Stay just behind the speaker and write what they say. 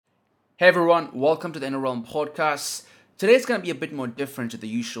Hey everyone, welcome to the Inner Realm podcast. Today's going to be a bit more different to the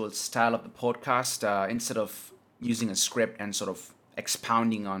usual style of the podcast. Instead of using a script and sort of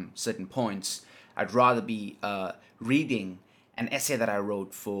expounding on certain points, I'd rather be reading an essay that I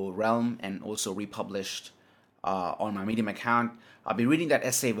wrote for Realm and also republished on my Medium account. I'll be reading that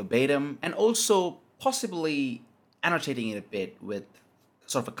essay verbatim and also possibly annotating it a bit with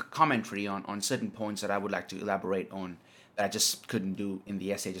sort of a commentary on certain points that I would like to elaborate on that I just couldn't do in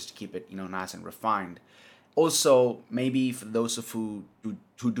the essay just to keep it, nice and refined. Also, maybe for those of who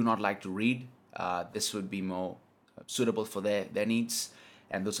do not like to read, this would be more suitable for their needs.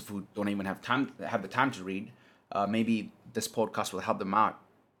 And those of who don't even have the time to read, maybe this podcast will help them out.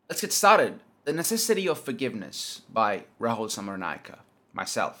 Let's get started. The Necessity of Forgiveness by Rahul Samaranaika.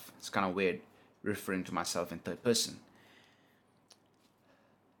 Myself. It's kind of weird referring to myself in third person.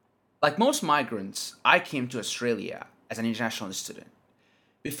 Like most migrants, I came to Australia as an international student.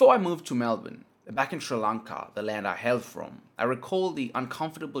 Before I moved to Melbourne, back in Sri Lanka, the land I hail from, I recall the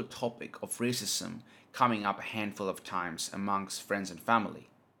uncomfortable topic of racism coming up a handful of times amongst friends and family.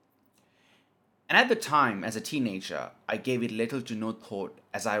 And at the time, as a teenager, I gave it little to no thought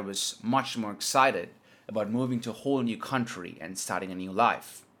as I was much more excited about moving to a whole new country and starting a new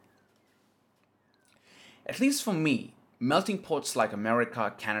life. At least for me, melting pots like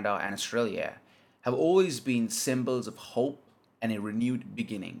America, Canada, and Australia have always been symbols of hope and a renewed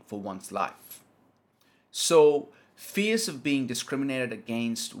beginning for one's life. So, fears of being discriminated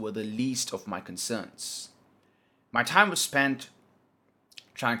against were the least of my concerns. My time was spent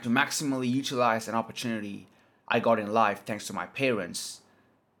trying to maximally utilize an opportunity I got in life thanks to my parents,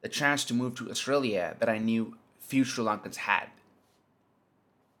 the chance to move to Australia that I knew few Sri Lankans had.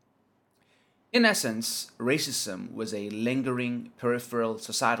 In essence, racism was a lingering, peripheral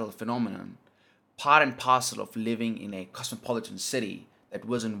societal phenomenon, part and parcel of living in a cosmopolitan city that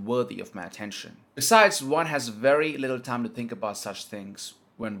wasn't worthy of my attention. Besides, one has very little time to think about such things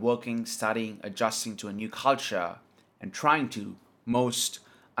when working, studying, adjusting to a new culture, and trying to, most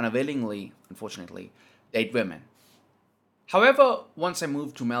unavailingly, unfortunately, date women. However, once I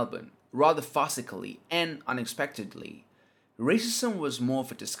moved to Melbourne, rather farcically and unexpectedly, racism was more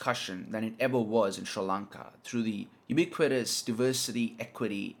of a discussion than it ever was in Sri Lanka through the ubiquitous diversity,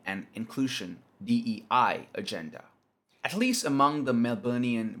 equity, and inclusion DEI agenda. At least among the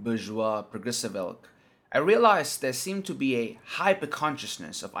Melburnian bourgeois progressive ilk, I realized there seemed to be a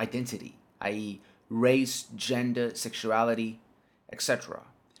hyper-consciousness of identity, i.e., race, gender, sexuality, etc.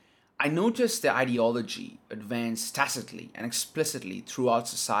 I noticed the ideology advanced tacitly and explicitly throughout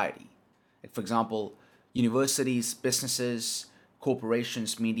society. Like, for example, universities, businesses,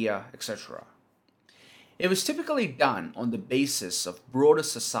 corporations, media, etc. It was typically done on the basis of broader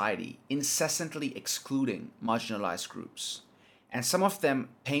society incessantly excluding marginalized groups, and some of them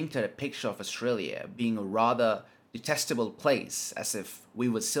painted a picture of Australia being a rather detestable place, as if we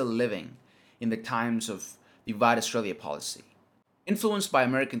were still living in the times of the Divide Australia policy. Influenced by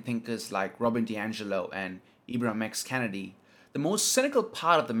American thinkers like Robin DiAngelo and Ibram X. Kennedy, the most cynical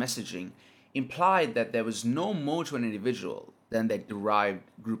part of the messaging implied that there was no more to an individual than their derived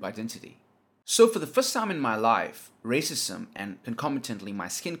group identity. So, for the first time in my life, racism and concomitantly my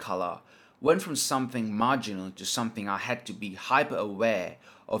skin color went from something marginal to something I had to be hyper aware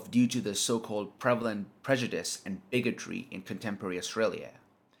of due to the so called prevalent prejudice and bigotry in contemporary Australia.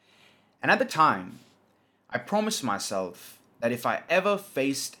 And at the time, I promised myself that if I ever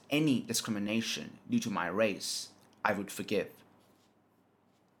faced any discrimination due to my race, I would forgive.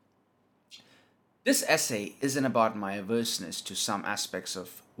 This essay isn't about my averseness to some aspects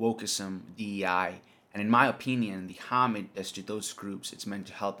of wokeism, DEI, and in my opinion, the harm it does to those groups it's meant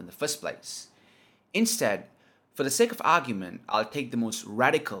to help in the first place. Instead, for the sake of argument, I'll take the most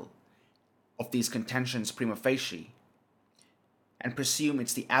radical of these contentions prima facie and presume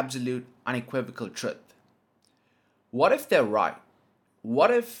it's the absolute, unequivocal truth. What if they're right? What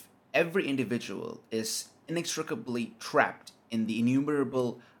if every individual is inextricably trapped in the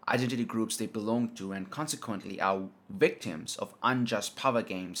innumerable identity groups they belong to and consequently are victims of unjust power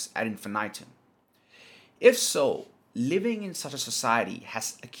games ad infinitum? If so, living in such a society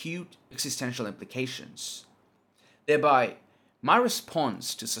has acute existential implications. Thereby, my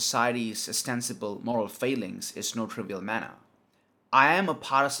response to society's ostensible moral failings is no trivial matter. I am a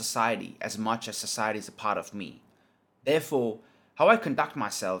part of society as much as society is a part of me. Therefore, how I conduct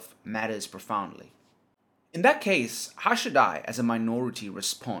myself matters profoundly. In that case, how should I, as a minority,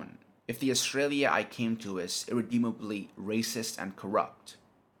 respond if the Australia I came to is irredeemably racist and corrupt?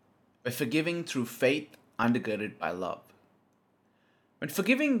 By forgiving through faith undergirded by love. When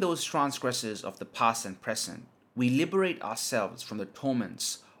forgiving those transgressors of the past and present, we liberate ourselves from the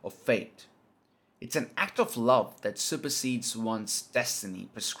torments of fate. It's an act of love that supersedes one's destiny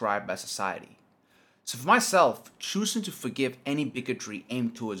prescribed by society. So for myself, choosing to forgive any bigotry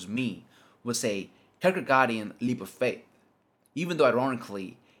aimed towards me was a Kierkegaardian leap of faith, even though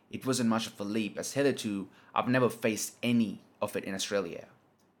ironically, it wasn't much of a leap as hitherto I've never faced any of it in Australia.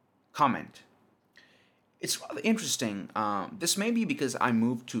 Comment. It's rather interesting. This may be because I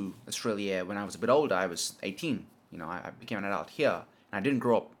moved to Australia when I was a bit older. I was 18. I became an adult here, and I didn't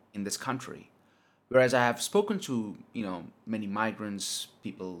grow up in this country. Whereas I have spoken to, many migrants,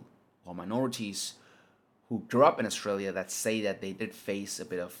 people or minorities who grew up in Australia that say that they did face a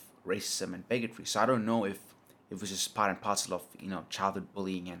bit of racism and bigotry. So I don't know if it was just part and parcel of, childhood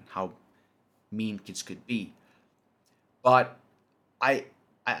bullying and how mean kids could be. But I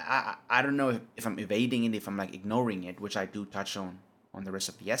don't know if I'm evading it, if I'm like ignoring it, which I do touch on the rest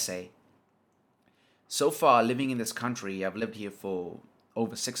of the essay. So far, living in this country, I've lived here for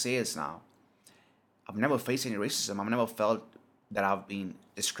over 6 years now. I've never faced any racism. I've never felt that I've been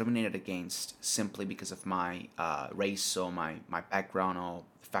discriminated against simply because of my race or my background or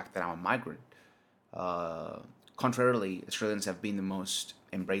the fact that I'm a migrant. Contrarily, Australians have been the most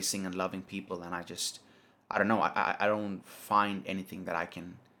embracing and loving people, and I don't know, I don't find anything that I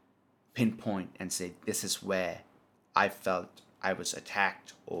can pinpoint and say this is where I felt I was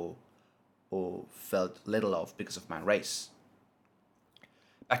attacked or felt little of because of my race.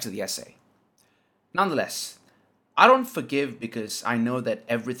 Back to the essay. Nonetheless, I don't forgive because I know that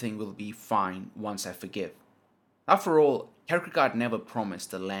everything will be fine once I forgive. After all, Kierkegaard never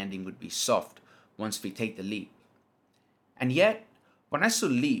promised the landing would be soft once we take the leap. And yet, when I saw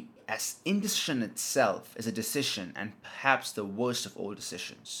leap as indecision itself is a decision and perhaps the worst of all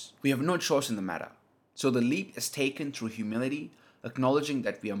decisions, we have no choice in the matter. So the leap is taken through humility, acknowledging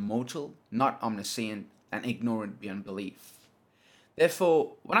that we are mortal, not omniscient, and ignorant beyond belief.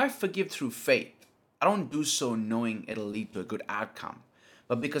 Therefore, when I forgive through faith, I don't do so knowing it'll lead to a good outcome,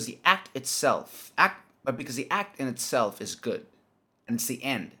 but because the act in itself is good, and it's the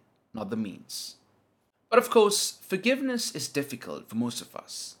end, not the means. But of course, forgiveness is difficult for most of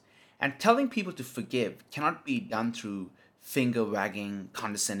us, and telling people to forgive cannot be done through finger-wagging,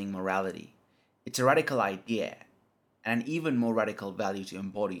 condescending morality. It's a radical idea, and an even more radical value to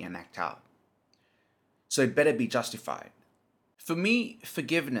embody and act out. So it better be justified. For me,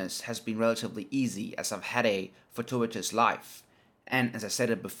 forgiveness has been relatively easy as I've had a fortuitous life, and as I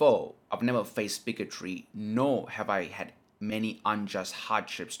said it before, I've never faced bigotry, nor have I had many unjust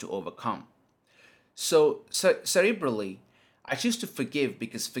hardships to overcome. So, cerebrally, I choose to forgive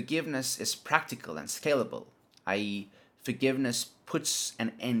because forgiveness is practical and scalable, i.e., forgiveness puts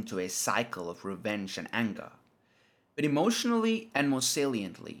an end to a cycle of revenge and anger. But emotionally and more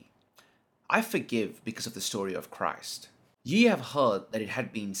saliently, I forgive because of the story of Christ. Ye have heard that it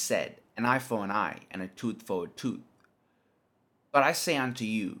had been said, an eye for an eye, and a tooth for a tooth. But I say unto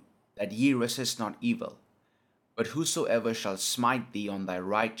you, that ye resist not evil, but whosoever shall smite thee on thy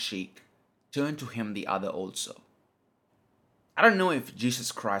right cheek, turn to him the other also. I don't know if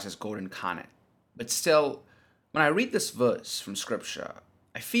Jesus Christ is God incarnate, but still, when I read this verse from Scripture,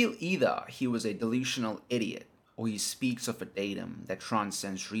 I feel either he was a delusional idiot or he speaks of a datum that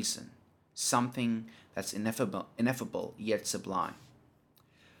transcends reason, something that's ineffable yet sublime.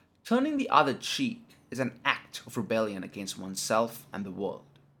 Turning the other cheek is an act of rebellion against oneself and the world.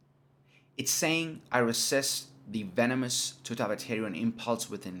 It's saying I resist the venomous totalitarian impulse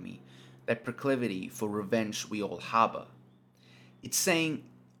within me, that proclivity for revenge we all harbor. It's saying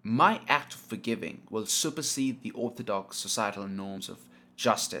my act of forgiving will supersede the orthodox societal norms of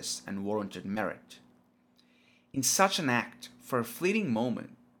justice and warranted merit. In such an act, for a fleeting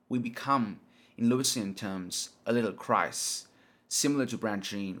moment, we become, in Lewisian terms, a little Christ, similar to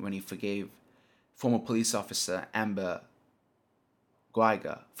Branchine when he forgave former police officer Amber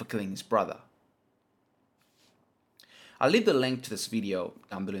Guyger for killing his brother. I'll leave the link to this video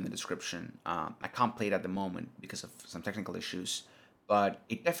down below in the description. I can't play it at the moment because of some technical issues, but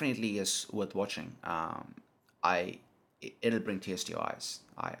it definitely is worth watching. It'll bring tears to your eyes.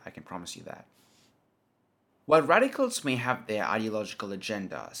 I can promise you that. While radicals may have their ideological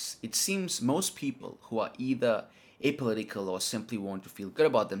agendas, it seems most people who are either apolitical or simply want to feel good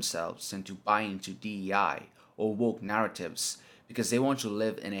about themselves tend to buy into DEI or woke narratives because they want to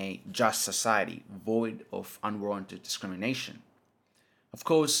live in a just society void of unwarranted discrimination. Of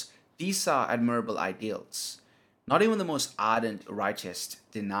course, these are admirable ideals. Not even the most ardent rightist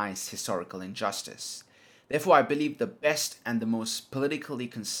denies historical injustice. Therefore, I believe the best and the most politically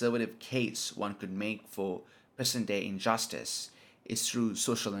conservative case one could make for present-day injustice is through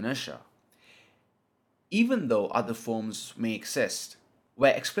social inertia. Even though other forms may exist,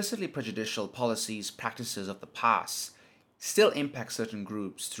 where explicitly prejudicial policies, practices of the past still impact certain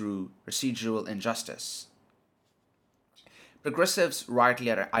groups through residual injustice. Progressives rightly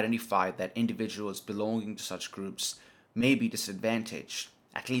identify that individuals belonging to such groups may be disadvantaged,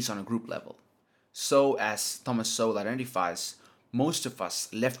 at least on a group level. So, as Thomas Sowell identifies, most of us,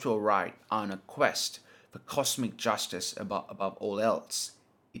 left or right, are on a quest for cosmic justice above all else.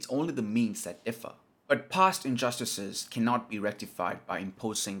 It's only the means that differ. But past injustices cannot be rectified by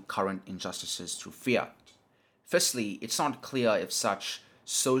imposing current injustices through fiat. Firstly, it's not clear if such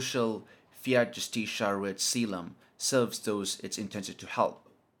social fiat justitia rut coelum serves those it's intended to help.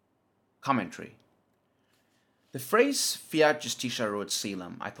 Commentary. The phrase fiat justitia rut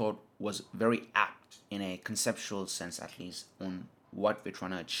coelum I thought was very apt in a conceptual sense, at least, on what we're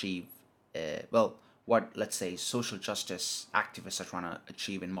trying to achieve. What, let's say, social justice activists are trying to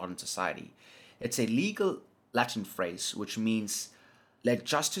achieve in modern society. It's a legal Latin phrase which means, let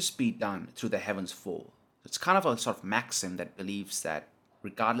justice be done through the heavens fall. It's kind of a sort of maxim that believes that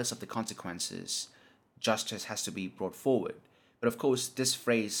regardless of the consequences, justice has to be brought forward. But of course, this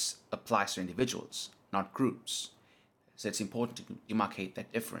phrase applies to individuals, not groups. So it's important to demarcate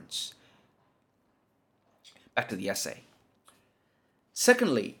that difference. Back to the essay.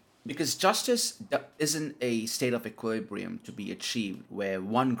 Secondly, because justice isn't a state of equilibrium to be achieved where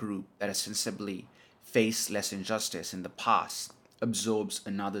one group that has sensibly faced less injustice in the past absorbs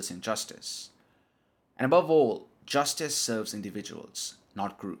another's injustice. And above all, justice serves individuals,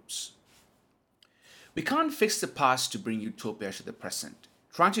 not groups. We can't fix the past to bring utopia to the present.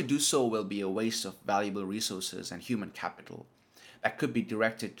 Trying to do so will be a waste of valuable resources and human capital that could be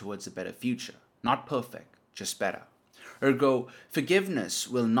directed towards a better future. Not perfect, just better. Ergo, forgiveness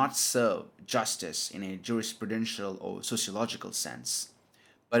will not serve justice in a jurisprudential or sociological sense,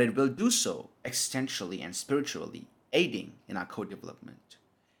 but it will do so existentially and spiritually, aiding in our co-development.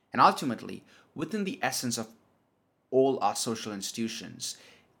 And ultimately, within the essence of all our social institutions,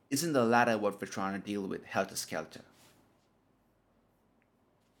 isn't the latter what we're trying to deal with helter-skelter?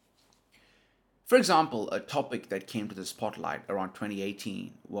 For example, a topic that came to the spotlight around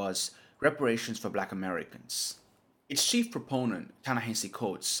 2018 was reparations for Black Americans. Its chief proponent, Ta-Nehisi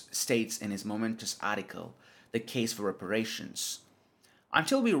Coates, states in his momentous article, The Case for Reparations,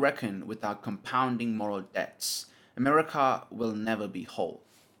 until we reckon with our compounding moral debts, America will never be whole.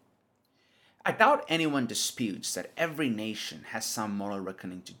 I doubt anyone disputes that every nation has some moral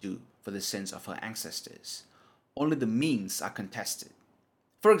reckoning to do for the sins of her ancestors. Only the means are contested.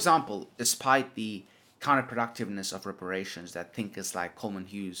 For example, despite the counterproductiveness of reparations that thinkers like Coleman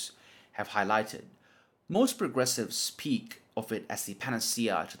Hughes have highlighted, most progressives speak of it as the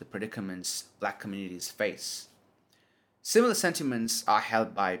panacea to the predicaments Black communities face. Similar sentiments are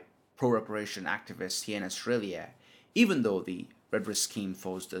held by pro-reparation activists here in Australia, even though the redress scheme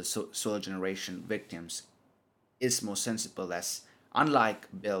for the solar generation victims is more sensible, as unlike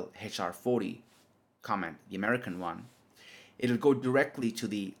Bill H.R. 40, the American one, it'll go directly to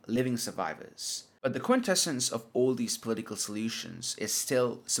the living survivors. But the quintessence of all these political solutions is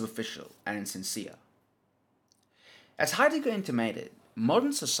still superficial and insincere. As Heidegger intimated,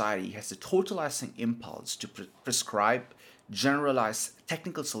 modern society has the totalizing impulse to prescribe generalized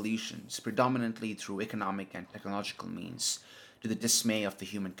technical solutions predominantly through economic and technological means to the dismay of the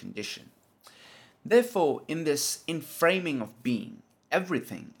human condition. Therefore, in this inframing of being,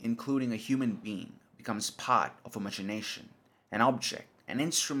 everything, including a human being, becomes part of imagination, an object, an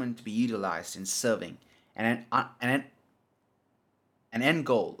instrument to be utilized in serving an end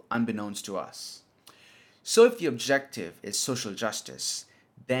goal unbeknownst to us. So if the objective is social justice,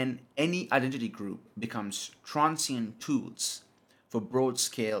 then any identity group becomes transient tools for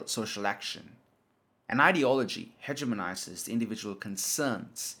broad-scale social action. An ideology hegemonizes the individual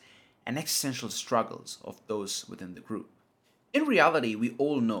concerns and existential struggles of those within the group. In reality, we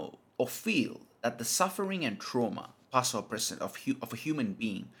all know or feel that the suffering and trauma, past or present, of a human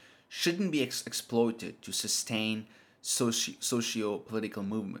being shouldn't be exploited to sustain socio-political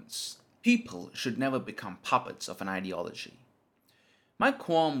movements. People should never become puppets of an ideology. My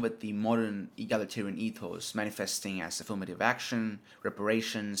qualm with the modern egalitarian ethos manifesting as affirmative action,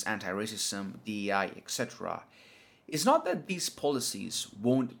 reparations, anti-racism, DEI, etc., is not that these policies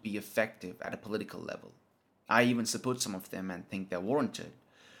won't be effective at a political level. I even support some of them and think they're warranted.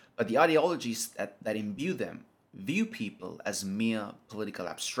 But the ideologies that imbue them view people as mere political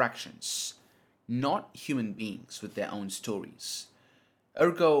abstractions, not human beings with their own stories.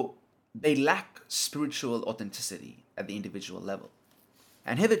 Ergo, they lack spiritual authenticity at the individual level.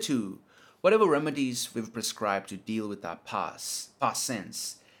 And hitherto, whatever remedies we've prescribed to deal with our past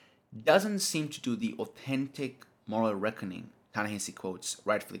sins doesn't seem to do the authentic moral reckoning Ta-Nehisi Coates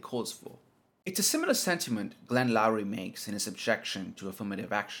rightfully calls for. It's a similar sentiment Glenn Lowry makes in his objection to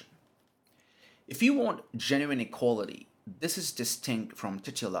affirmative action. If you want genuine equality, this is distinct from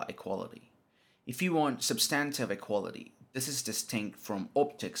titular equality. If you want substantive equality, this is distinct from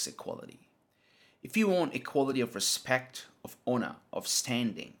optics equality. If you want equality of respect, of honor, of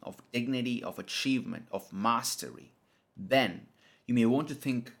standing, of dignity, of achievement, of mastery, then you may want to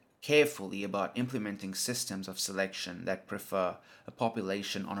think carefully about implementing systems of selection that prefer a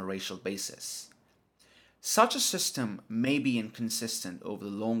population on a racial basis. Such a system may be inconsistent over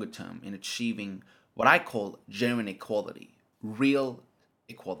the longer term in achieving what I call genuine equality, real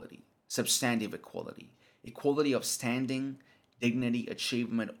equality, substantive equality, equality of standing, dignity,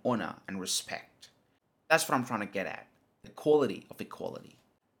 achievement, honor, and respect. That's what I'm trying to get at, the quality of equality.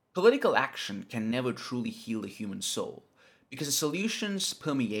 Political action can never truly heal the human soul because the solutions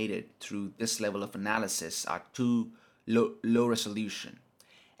permeated through this level of analysis are too low resolution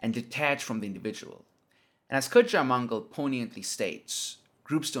and detached from the individual. And as Kurt Mangal poignantly states,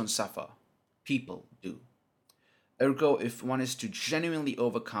 groups don't suffer, people do. Ergo, if one is to genuinely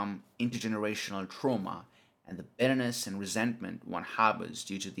overcome intergenerational trauma and the bitterness and resentment one harbors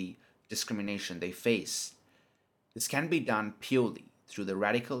due to the discrimination they face, this can be done purely through the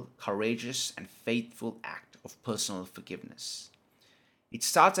radical, courageous, and faithful act of personal forgiveness. It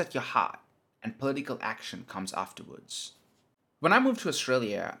starts at your heart, and political action comes afterwards. When I moved to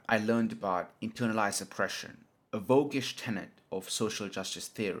Australia, I learned about internalized oppression, a voguish tenet of social justice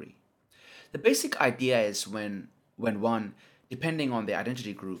theory. The basic idea is when one, depending on their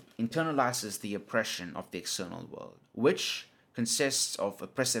identity group, internalizes the oppression of the external world, which consists of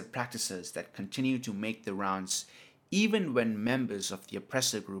oppressive practices that continue to make the rounds even when members of the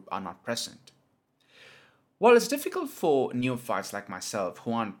oppressor group are not present. While it's difficult for neophytes like myself,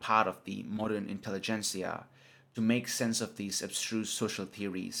 who aren't part of the modern intelligentsia, to make sense of these abstruse social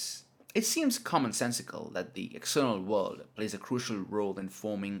theories, it seems commonsensical that the external world plays a crucial role in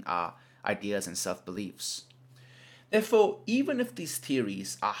forming our ideas and self-beliefs. Therefore, even if these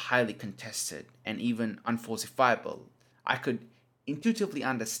theories are highly contested and even unfalsifiable, I could intuitively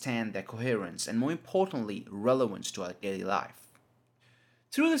understand their coherence and, more importantly, relevance to our daily life.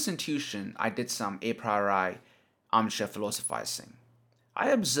 Through this intuition, I did some a priori armchair philosophizing. I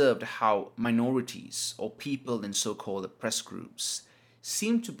observed how minorities or people in so-called oppressed groups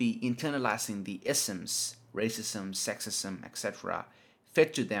seem to be internalizing the isms, racism, sexism, etc.,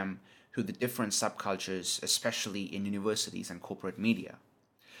 fed to them through the different subcultures, especially in universities and corporate media.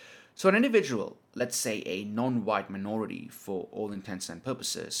 So an individual, let's say a non-white minority for all intents and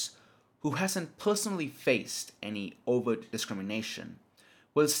purposes, who hasn't personally faced any overt discrimination,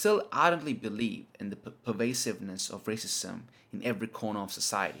 will still ardently believe in the pervasiveness of racism in every corner of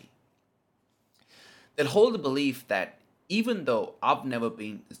society. They'll hold the belief that even though I've never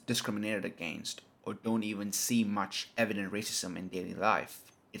been discriminated against or don't even see much evident racism in daily life,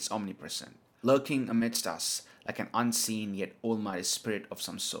 it's omnipresent, lurking amidst us like an unseen yet almighty spirit of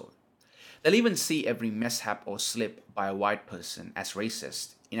some sort. They'll even see every mishap or slip by a white person as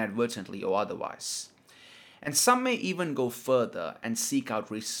racist, inadvertently or otherwise. And some may even go further and seek out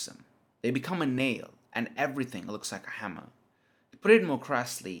racism. They become a nail, and everything looks like a hammer. To put it more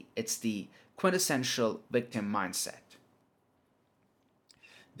crassly, it's the quintessential victim mindset.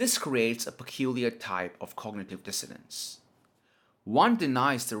 This creates a peculiar type of cognitive dissonance. One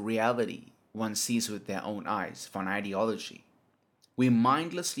denies the reality one sees with their own eyes for an ideology. We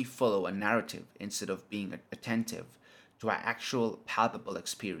mindlessly follow a narrative instead of being attentive to our actual palpable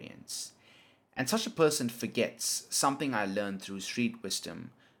experience. And such a person forgets something I learned through street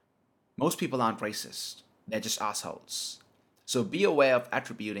wisdom. Most people aren't racist, they're just assholes. So be aware of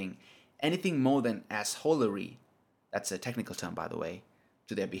attributing anything more than assholery, that's a technical term by the way,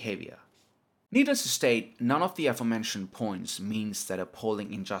 to their behavior. Needless to state, none of the aforementioned points means that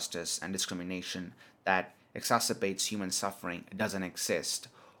appalling injustice and discrimination that exacerbates human suffering doesn't exist,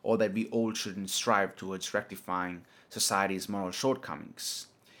 or that we all shouldn't strive towards rectifying society's moral shortcomings.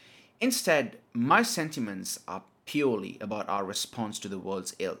 Instead, my sentiments are purely about our response to the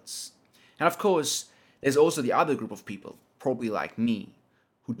world's ills. And of course, there's also the other group of people, probably like me,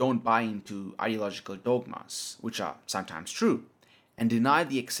 who don't buy into ideological dogmas, which are sometimes true, and deny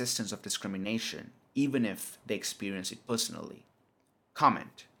the existence of discrimination, even if they experience it personally.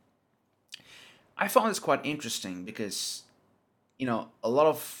 Comment. I found this quite interesting because, a lot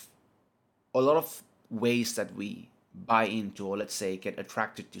of ways that we buy into, or let's say get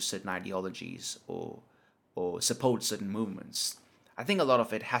attracted to certain ideologies or support certain movements, I think a lot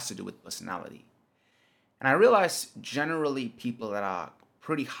of it has to do with personality. And I realize generally people that are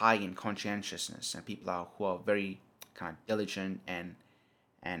pretty high in conscientiousness and who are very kind of diligent and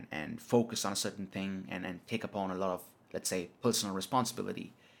focus on a certain thing and take upon a lot of, let's say, personal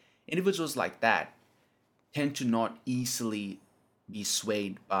responsibility. Individuals like that tend to not easily be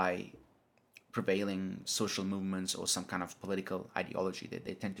swayed by prevailing social movements or some kind of political ideology.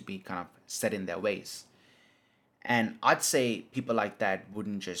 They tend to be kind of set in their ways. And I'd say people like that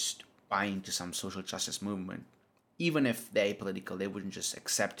wouldn't just buy into some social justice movement. Even if they're apolitical, they wouldn't just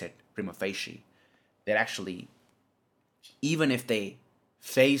accept it prima facie. They'd actually, even if they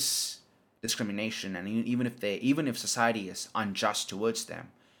face discrimination and even if society is unjust towards them,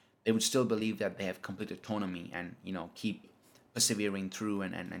 they would still believe that they have complete autonomy and, keep persevering through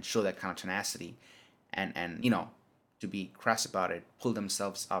and show that kind of tenacity and to be crass about it, pull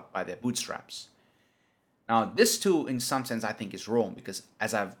themselves up by their bootstraps. Now, this too, in some sense, I think is wrong because,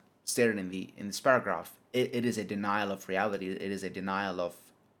 as I've stated in this paragraph, it is a denial of reality. It is a denial of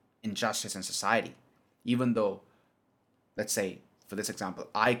injustice in society. Even though, let's say, for this example,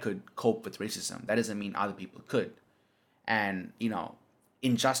 I could cope with racism, that doesn't mean other people could. And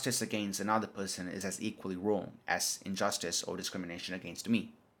injustice against another person is as equally wrong as injustice or discrimination against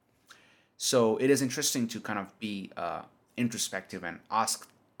me. So it is interesting to kind of be introspective and ask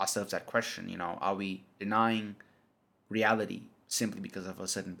ourselves that question. Are we denying reality simply because of a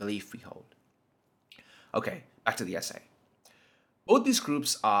certain belief we hold? Okay, back to the essay. Both these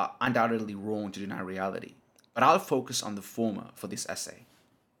groups are undoubtedly wrong to deny reality, but I'll focus on the former for this essay.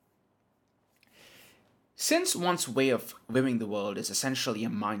 Since one's way of viewing the world is essentially a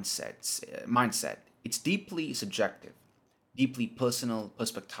mindset, it's deeply subjective, deeply personal,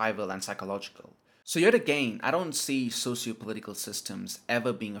 perspectival, and psychological. So yet again, I don't see socio-political systems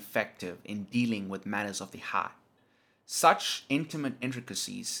ever being effective in dealing with matters of the heart. Such intimate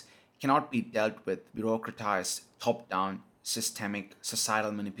intricacies cannot be dealt with bureaucratized, top-down, systemic,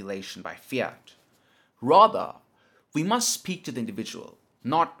 societal manipulation by fiat. Rather, we must speak to the individual,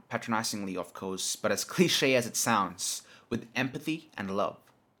 not patronizingly, of course, but as cliche as it sounds, with empathy and love.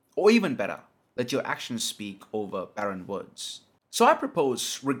 Or even better, let your actions speak over barren words. So I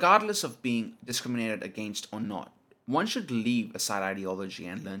propose, regardless of being discriminated against or not, one should leave aside ideology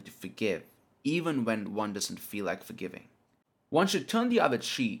and learn to forgive, even when one doesn't feel like forgiving. One should turn the other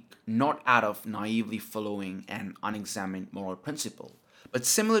cheek, not out of naively following an unexamined moral principle, but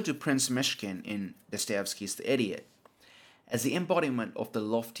similar to Prince Mishkin in Dostoevsky's The Idiot, as the embodiment of the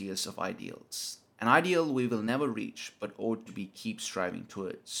loftiest of ideals, an ideal we will never reach but ought to keep striving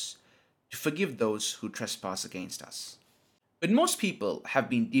towards, to forgive those who trespass against us. But most people have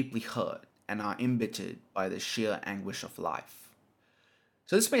been deeply hurt and are embittered by the sheer anguish of life.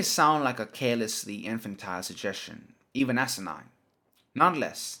 So this may sound like a carelessly infantile suggestion, even asinine.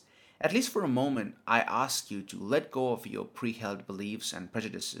 Nonetheless, at least for a moment, I ask you to let go of your pre-held beliefs and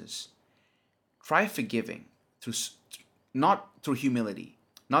prejudices. Try forgiving, not through humility,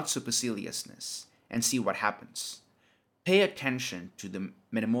 not superciliousness, and see what happens. Pay attention to the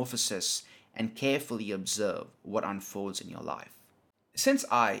metamorphosis and carefully observe what unfolds in your life. Since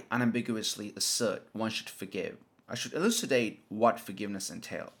I unambiguously assert one should forgive, I should elucidate what forgiveness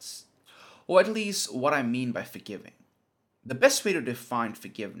entails, or at least what I mean by forgiving. The best way to define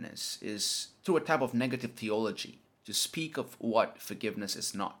forgiveness is through a type of negative theology to speak of what forgiveness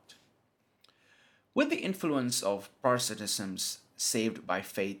is not. With the influence of Protestantism's saved by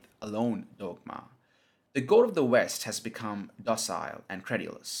faith alone dogma, the God of the West has become docile and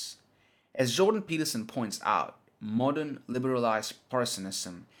credulous. As Jordan Peterson points out, modern liberalized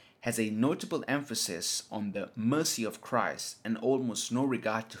Protestantism has a notable emphasis on the mercy of Christ and almost no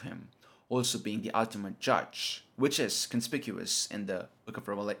regard to him also being the ultimate judge, which is conspicuous in the Book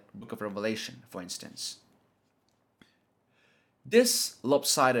of Revelation, for instance. This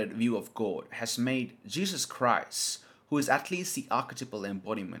lopsided view of God has made Jesus Christ, who is at least the archetypal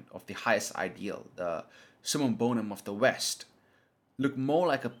embodiment of the highest ideal, the summum bonum of the West, look more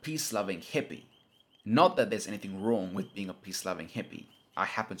like a peace-loving hippie. Not that there's anything wrong with being a peace-loving hippie. I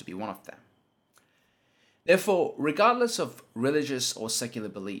happen to be one of them. Therefore, regardless of religious or secular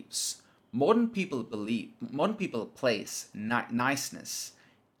beliefs, modern people place niceness,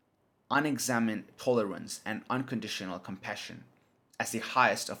 unexamined tolerance, and unconditional compassion as the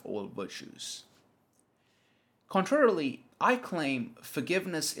highest of all virtues. Contrarily, I claim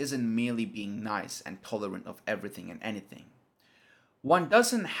forgiveness isn't merely being nice and tolerant of everything and anything. One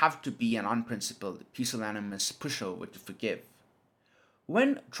doesn't have to be an unprincipled, pusillanimous pushover to forgive.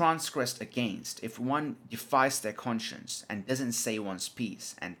 When transgressed against, if one defies their conscience and doesn't say one's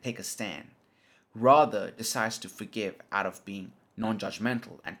piece and take a stand, rather decides to forgive out of being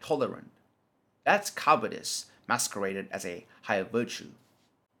non-judgmental and tolerant, that's cowardice masqueraded as a higher virtue.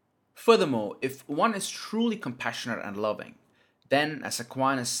 Furthermore, if one is truly compassionate and loving, then, as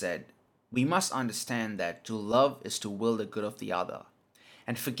Aquinas said, we must understand that to love is to will the good of the other,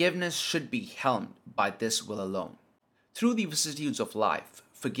 and forgiveness should be helmed by this will alone. Through the vicissitudes of life,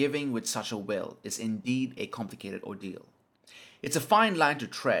 forgiving with such a will is indeed a complicated ordeal. It's a fine line to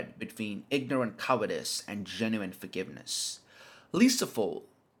tread between ignorant cowardice and genuine forgiveness. Least of all,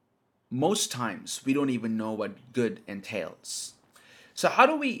 most times we don't even know what good entails. So, how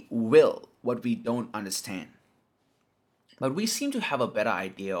do we will what we don't understand? But we seem to have a better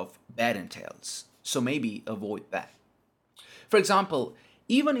idea of bad entails, so maybe avoid that. For example,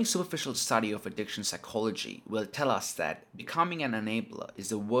 even a superficial study of addiction psychology will tell us that becoming an enabler is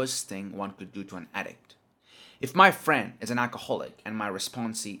the worst thing one could do to an addict. If my friend is an alcoholic and my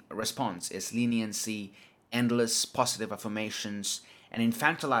response is leniency, endless positive affirmations, and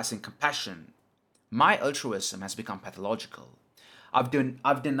infantilizing compassion, my altruism has become pathological.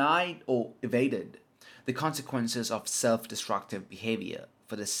 I've denied or evaded the consequences of self destructive behavior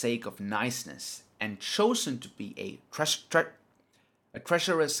for the sake of niceness and chosen to be a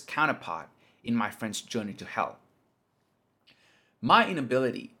treacherous counterpart in my friend's journey to hell. My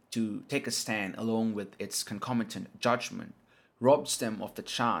inability to take a stand along with its concomitant judgment robs them of the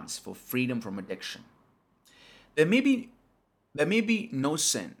chance for freedom from addiction. There may be, there may be no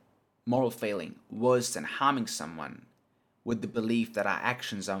sin, moral failing, worse than harming someone with the belief that our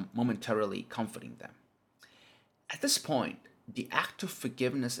actions are momentarily comforting them. At this point, the act of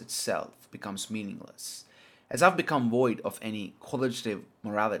forgiveness itself becomes meaningless, as I've become void of any qualitative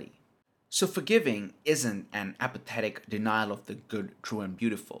morality. So, forgiving isn't an apathetic denial of the good, true, and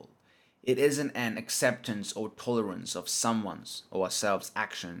beautiful. It isn't an acceptance or tolerance of someone's or ourselves'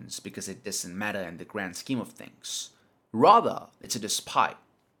 actions because it doesn't matter in the grand scheme of things. Rather, it's a despite.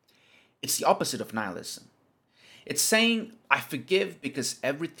 It's the opposite of nihilism. It's saying, I forgive because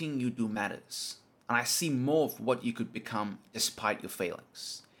everything you do matters, and I see more of what you could become despite your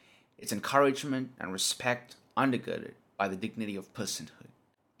failings. It's encouragement and respect undergirded by the dignity of personhood.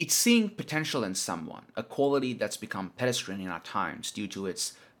 It's seeing potential in someone, a quality that's become pedestrian in our times due to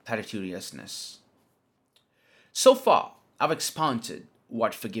its platitudinousness. So far, I've expounded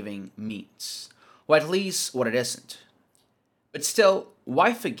what forgiving means, or at least what it isn't. But still,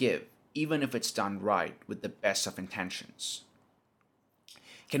 why forgive even if it's done right with the best of intentions?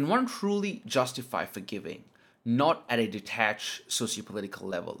 Can one truly justify forgiving, not at a detached sociopolitical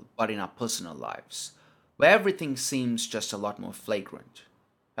level, but in our personal lives, where everything seems just a lot more flagrant?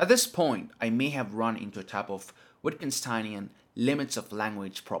 At this point, I may have run into a type of Wittgensteinian limits of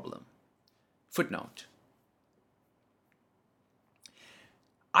language problem. Footnote: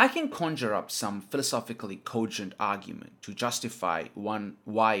 I can conjure up some philosophically cogent argument to justify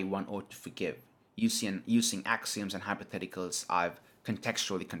why one ought to forgive, using axioms and hypotheticals I've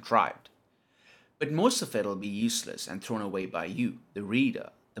contextually contrived. But most of it will be useless and thrown away by you, the reader,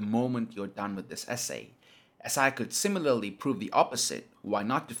 the moment you're done with this essay, as I could similarly prove the opposite, why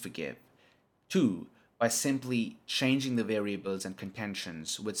not to forgive, too, by simply changing the variables and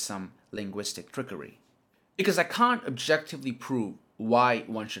contentions with some linguistic trickery. Because I can't objectively prove why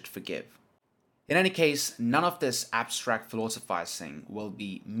one should forgive. In any case, none of this abstract philosophizing will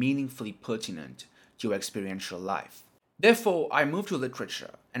be meaningfully pertinent to your experiential life. Therefore, I move to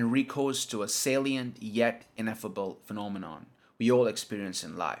literature and recourse to a salient yet ineffable phenomenon we all experience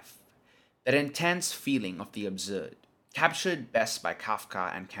in life: that intense feeling of the absurd, captured best by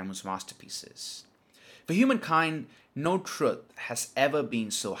Kafka and Camus' masterpieces. For humankind, no truth has ever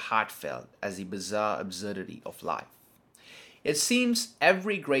been so heartfelt as the bizarre absurdity of life. It seems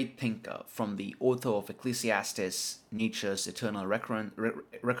every great thinker, from the author of Ecclesiastes, Nietzsche's eternal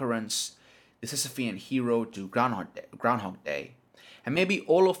recurrence, the Sisyphean hero to Groundhog Day, and maybe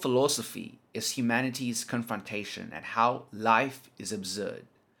all of philosophy is humanity's confrontation at how life is absurd,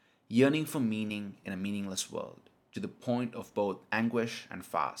 yearning for meaning in a meaningless world, to the point of both anguish and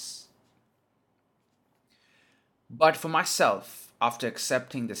farce. But for myself, after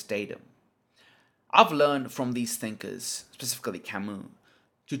accepting this datum, I've learned from these thinkers, specifically Camus,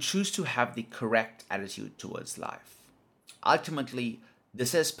 to choose to have the correct attitude towards life. Ultimately,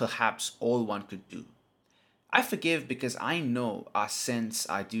 this is perhaps all one could do. I forgive because I know our sins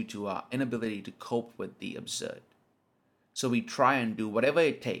are due to our inability to cope with the absurd. So we try and do whatever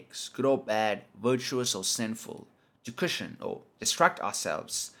it takes, good or bad, virtuous or sinful, to cushion or distract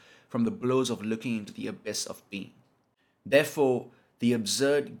ourselves from the blows of looking into the abyss of being. Therefore, the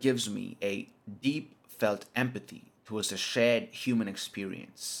absurd gives me a deep felt empathy towards the shared human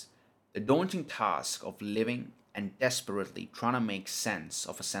experience, the daunting task of living and desperately trying to make sense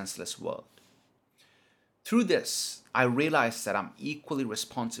of a senseless world. Through this, I realized that I'm equally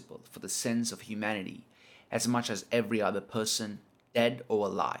responsible for the sins of humanity as much as every other person, dead or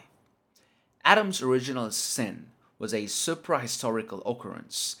alive. Adam's original sin was a supra-historical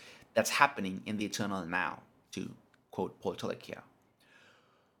occurrence that's happening in the eternal now, to quote Paul Tillich here.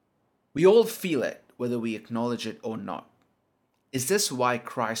 We all feel it, whether we acknowledge it or not. Is this why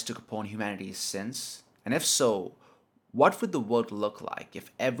Christ took upon humanity's sins? And if so, what would the world look like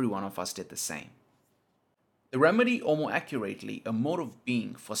if every one of us did the same? The remedy, or more accurately, a mode of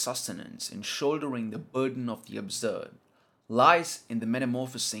being for sustenance in shouldering the burden of the absurd, lies in the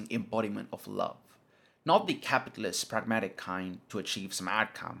metamorphosing embodiment of love, not the capitalist, pragmatic kind to achieve some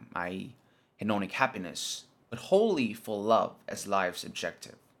outcome, i.e., hedonic happiness, but wholly for love as life's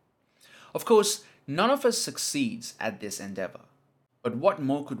objective. Of course, none of us succeeds at this endeavor, but what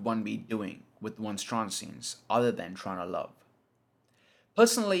more could one be doing with one's transience other than trying to love?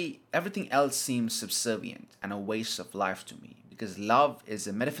 Personally, everything else seems subservient and a waste of life to me because love is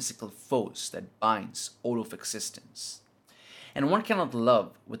a metaphysical force that binds all of existence. And one cannot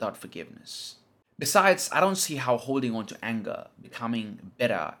love without forgiveness. Besides, I don't see how holding on to anger, becoming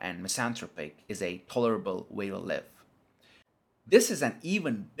bitter and misanthropic is a tolerable way to live. This is an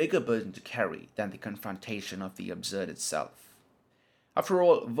even bigger burden to carry than the confrontation of the absurd itself. After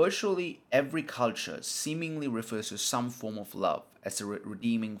all, virtually every culture seemingly refers to some form of love as a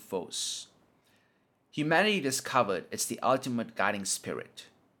redeeming force. Humanity discovered it's the ultimate guiding spirit,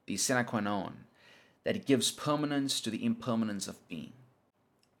 the sine qua non, that gives permanence to the impermanence of being.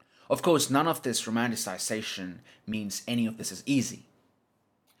 Of course, none of this romanticization means any of this is easy.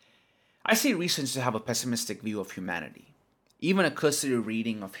 I see reasons to have a pessimistic view of humanity. Even a cursory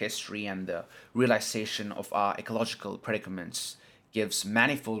reading of history and the realization of our ecological predicaments gives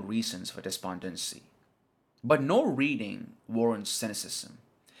manifold reasons for despondency. But no reading warrants cynicism.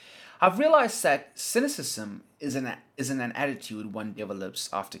 I've realized that cynicism isn't an attitude one develops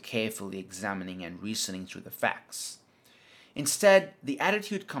after carefully examining and reasoning through the facts. Instead, the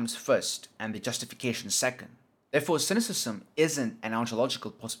attitude comes first and the justification second. Therefore, cynicism isn't an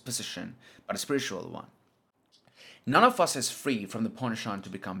ontological position, but a spiritual one. None of us is free from the penchant to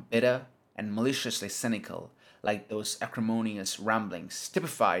become bitter and maliciously cynical, like those acrimonious ramblings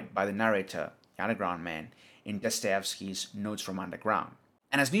typified by the narrator, the Underground Man, in Dostoevsky's Notes from Underground.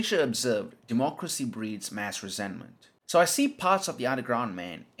 And as Nietzsche observed, democracy breeds mass resentment. So I see parts of the Underground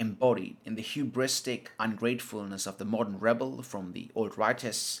Man embodied in the hubristic ungratefulness of the modern rebel, from the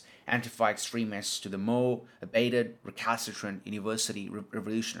alt-rightists, Antifa extremists to the more abated, recalcitrant university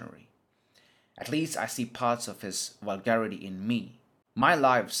revolutionary. At least I see parts of his vulgarity in me. My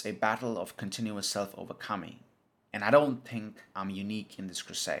life's a battle of continuous self-overcoming, and I don't think I'm unique in this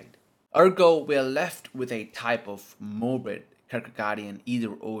crusade. Ergo, we're left with a type of morbid Kierkegaardian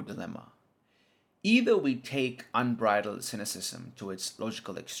either-or dilemma. Either we take unbridled cynicism to its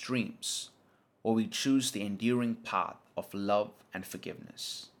logical extremes, or we choose the enduring path of love and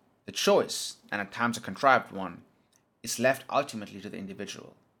forgiveness. The choice, and at times a contrived one, is left ultimately to the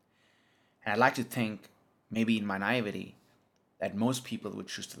individual. And I'd like to think, maybe in my naivety, that most people would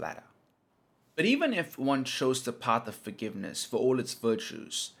choose the latter. But even if one chose the path of forgiveness for all its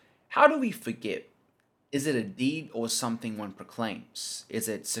virtues, how do we forgive? Is it a deed or something one proclaims? Is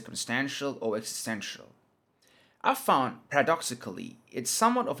it circumstantial or existential? I've found, paradoxically, it's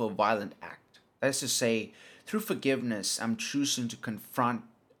somewhat of a violent act. That is to say, through forgiveness, I'm choosing to confront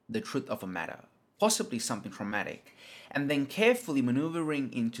the truth of a matter, possibly something traumatic, and then carefully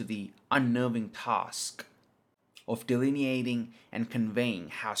maneuvering into the unnerving task of delineating and conveying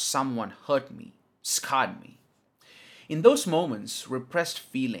how someone hurt me, scarred me. In those moments, repressed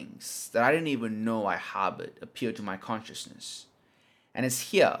feelings that I didn't even know I harbored appear to my consciousness. And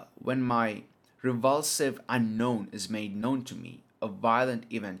it's here, when my revulsive unknown is made known to me, a violent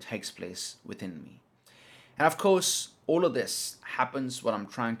event takes place within me. And of course, all of this happens while I'm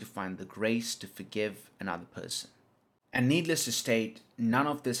trying to find the grace to forgive another person. And needless to state, none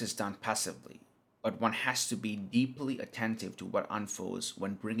of this is done passively, but one has to be deeply attentive to what unfolds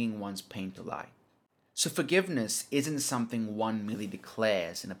when bringing one's pain to light. So forgiveness isn't something one merely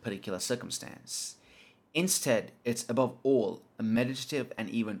declares in a particular circumstance. Instead, it's above all a meditative and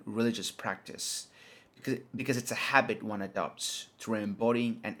even religious practice, because it's a habit one adopts through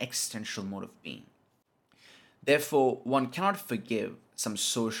embodying an existential mode of being. Therefore, one cannot forgive some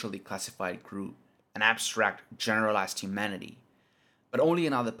socially classified group, an abstract, generalized humanity, but only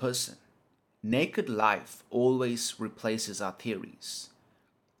another person. Naked life always replaces our theories.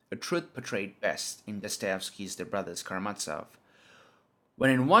 A truth portrayed best in Dostoevsky's The Brothers Karamazov, when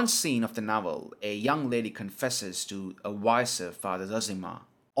in one scene of the novel, a young lady confesses to a wiser Father Zosima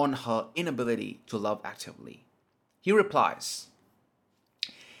on her inability to love actively. He replies,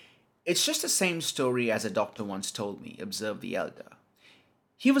 "It's just the same story as a doctor once told me," observed the elder.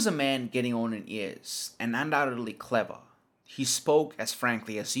 "He was a man getting on in years, and undoubtedly clever. He spoke as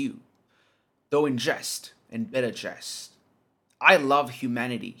frankly as you, though in jest, in bitter jest. 'I love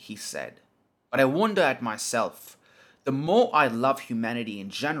humanity,' he said, 'but I wonder at myself. The more I love humanity in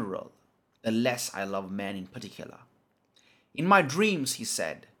general, the less I love man in particular. In my dreams,' he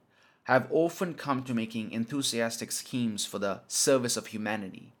said, 'I have often come to making enthusiastic schemes for the service of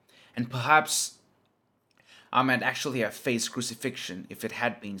humanity, and perhaps I might actually have faced crucifixion if it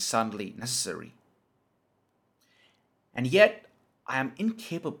had been suddenly necessary. And yet, I am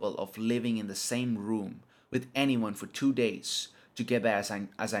incapable of living in the same room with anyone for 2 days together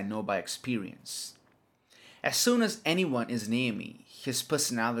as I know by experience. As soon as anyone is near me, his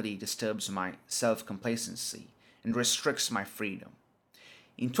personality disturbs my self-complacency and restricts my freedom.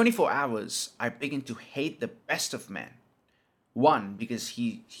 In 24 hours, I begin to hate the best of men. One, because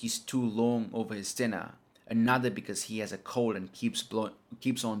he's too long over his dinner. Another, because he has a cold and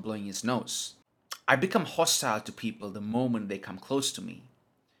keeps on blowing his nose. I become hostile to people the moment they come close to me.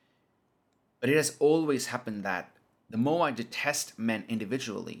 But it has always happened that the more I detest men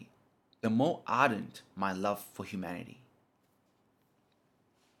individually, the more ardent my love for humanity."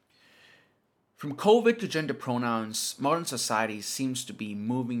 From COVID to gender pronouns, modern society seems to be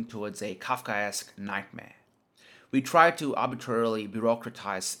moving towards a Kafkaesque nightmare. We try to arbitrarily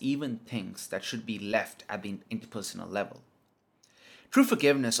bureaucratize even things that should be left at the interpersonal level. True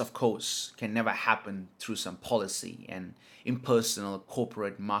forgiveness, of course, can never happen through some policy and impersonal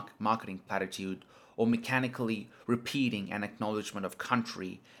corporate marketing platitude or mechanically repeating an acknowledgement of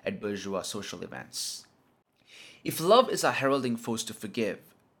country at bourgeois social events. If love is a heralding force to forgive,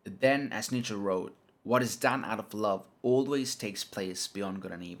 then, as Nietzsche wrote, what is done out of love always takes place beyond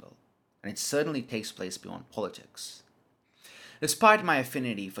good and evil, and it certainly takes place beyond politics. Despite my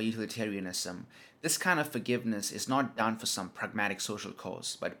affinity for utilitarianism, this kind of forgiveness is not done for some pragmatic social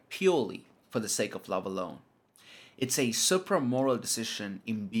cause, but purely for the sake of love alone. It's a supramoral decision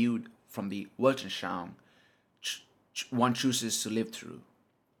imbued from the Weltanschauung one chooses to live through.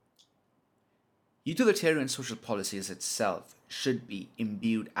 Utilitarian social policies itself should be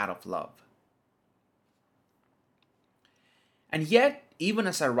imbued out of love. And yet, even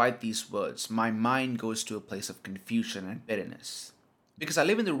as I write these words, my mind goes to a place of confusion and bitterness. Because I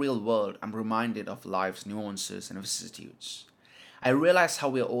live in the real world, I'm reminded of life's nuances and vicissitudes. I realize how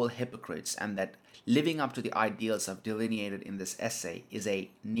we are all hypocrites and that living up to the ideals I've delineated in this essay is a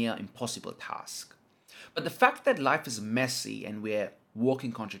near impossible task. But the fact that life is messy and we're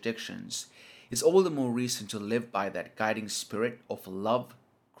walking contradictions is all the more reason to live by that guiding spirit of love,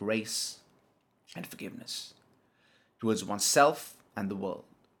 grace, and forgiveness towards oneself and the world,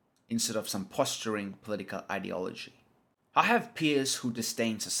 instead of some posturing political ideology. I have peers who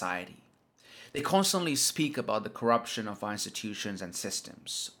disdain society. They constantly speak about the corruption of our institutions and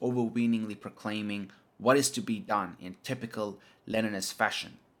systems, overweeningly proclaiming what is to be done in typical Leninist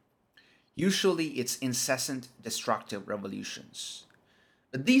fashion. Usually it's incessant destructive revolutions.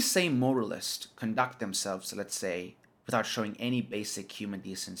 But these same moralists conduct themselves, let's say, without showing any basic human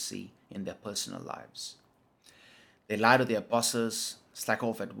decency in their personal lives. They lie to their bosses, slack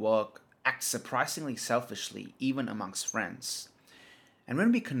off at work, act surprisingly selfishly even amongst friends. And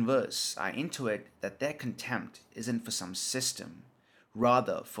when we converse, I intuit that their contempt isn't for some system,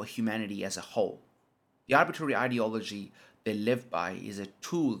 rather for humanity as a whole. The arbitrary ideology they live by is a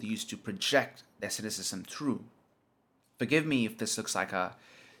tool used to project their cynicism through. Forgive me if this looks like a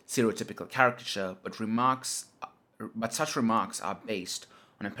stereotypical caricature, but such remarks are based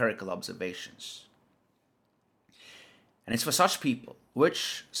on empirical observations. And it's for such people,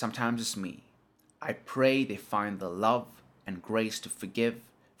 which sometimes is me, I pray they find the love and grace to forgive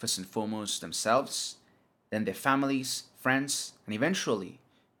first and foremost themselves, then their families, friends, and eventually,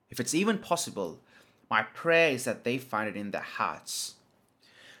 if it's even possible, my prayer is that they find it in their hearts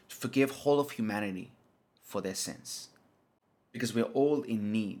to forgive whole of humanity for their sins. Because we're all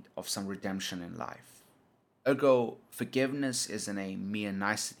in need of some redemption in life. Ergo, forgiveness isn't a mere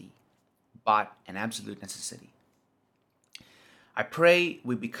nicety, but an absolute necessity. I pray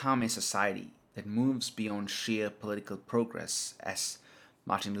we become a society that moves beyond sheer political progress, as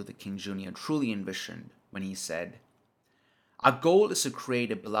Martin Luther King Jr. truly envisioned when he said, "Our goal is to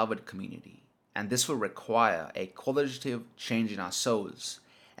create a beloved community, and this will require a qualitative change in our souls,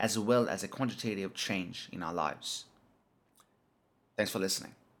 as well as a quantitative change in our lives." Thanks for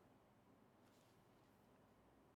listening.